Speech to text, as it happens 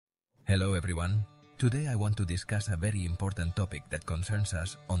Hello everyone. Today I want to discuss a very important topic that concerns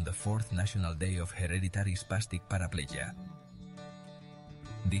us on the 4th National Day of Hereditary Spastic Paraplegia.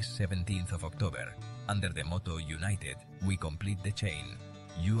 This 17th of October, under the motto United, we complete the chain.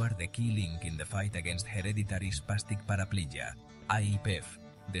 You are the key link in the fight against hereditary spastic paraplegia. IPEF,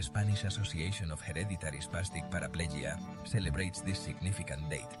 the Spanish Association of Hereditary Spastic Paraplegia, celebrates this significant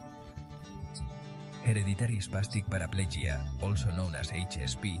date. Hereditary spastic paraplegia, also known as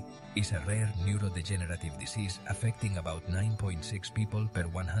HSP, is a rare neurodegenerative disease affecting about 9.6 people per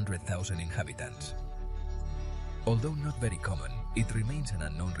 100,000 inhabitants. Although not very common, it remains an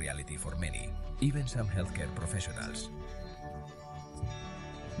unknown reality for many, even some healthcare professionals.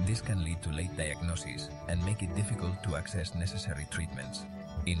 This can lead to late diagnosis and make it difficult to access necessary treatments.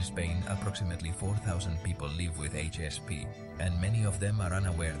 In Spain, approximately 4,000 people live with HSP, and many of them are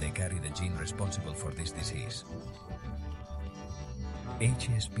unaware they carry the gene responsible for this disease.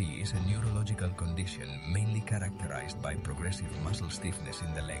 HSP is a neurological condition mainly characterized by progressive muscle stiffness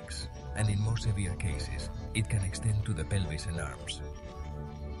in the legs, and in more severe cases, it can extend to the pelvis and arms.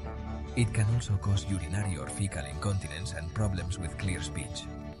 It can also cause urinary or fecal incontinence and problems with clear speech.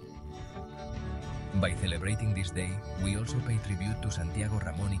 By celebrating this day, we also pay tribute to Santiago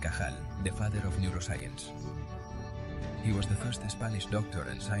Ramón y Cajal, the father of neuroscience. He was the first Spanish doctor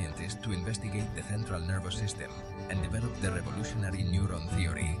and scientist to investigate the central nervous system and develop the revolutionary neuron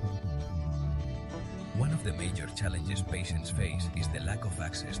theory. One of the major challenges patients face is the lack of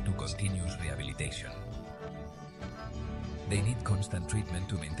access to continuous rehabilitation. They need constant treatment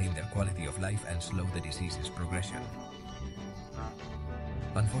to maintain their quality of life and slow the disease's progression.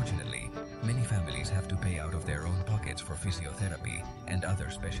 Unfortunately, many families have to pay out of their own pockets for physiotherapy and other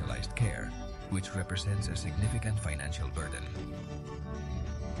specialized care, which represents a significant financial burden.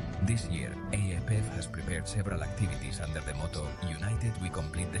 This year, IPEF has prepared several activities under the motto, United we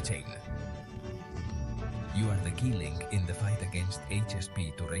complete the chain. You are the key link in the fight against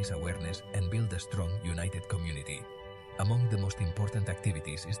HSP to raise awareness and build a strong, united community. Among the most important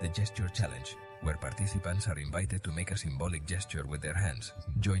activities is the Gesture Challenge, where participants are invited to make a symbolic gesture with their hands,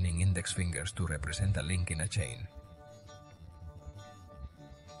 joining index fingers to represent a link in a chain.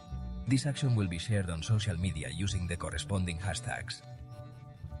 This action will be shared on social media using the corresponding hashtags.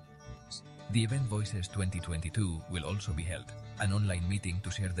 The event Voices 2022 will also be held, an online meeting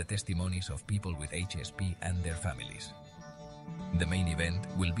to share the testimonies of people with HSP and their families. The main event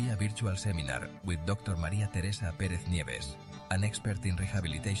will be a virtual seminar with Dr. María Teresa Pérez Nieves, an expert in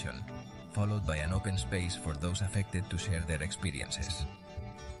rehabilitation, followed by an open space for those affected to share their experiences.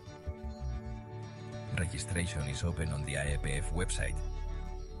 Registration is open on the IPEF website.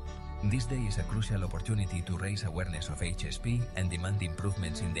 This day is a crucial opportunity to raise awareness of HSP and demand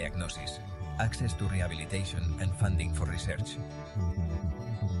improvements in diagnosis, access to rehabilitation, and funding for research.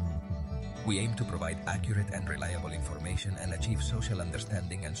 We aim to provide accurate and reliable information and achieve social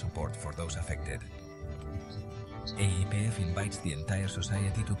understanding and support for those affected. IPEF invites the entire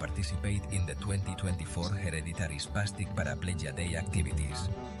society to participate in the 2024 Hereditary Spastic Paraplegia Day activities.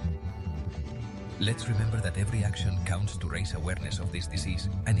 Let's remember that every action counts to raise awareness of this disease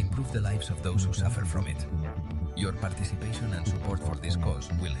and improve the lives of those who suffer from it. Your participation and support for this cause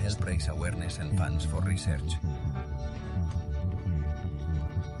will help raise awareness and funds for research.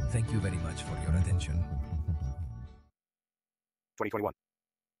 Thank you very much for your attention. 2021.